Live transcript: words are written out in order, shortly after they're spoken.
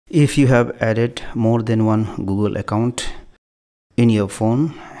If you have added more than one Google account in your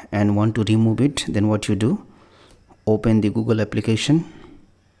phone and want to remove it, then what you do, open the Google application,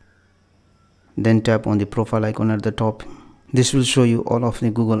 then tap on the profile icon at the top. This will show you all of the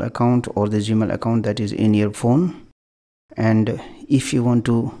Google account or the Gmail account that is in your phone. And if you want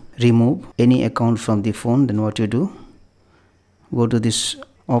to remove any account from the phone, then what you do, go to this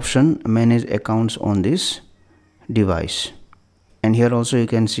option, manage accounts on this device, and here also you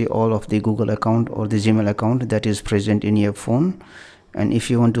can see all of the Google account or the Gmail account that is present in your phone. And if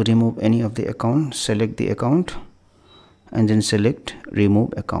you want to remove any of the account, select the account and then select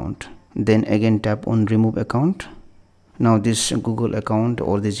remove account, then again tap on remove account. Now this Google account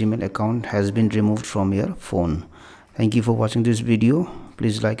or the Gmail account has been removed from your phone. Thank you for watching this video.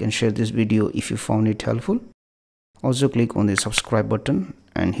 Please like and share this video if you found it helpful. Also click on the subscribe button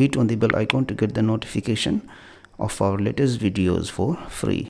and hit on the bell icon to get the notification of our latest videos for free.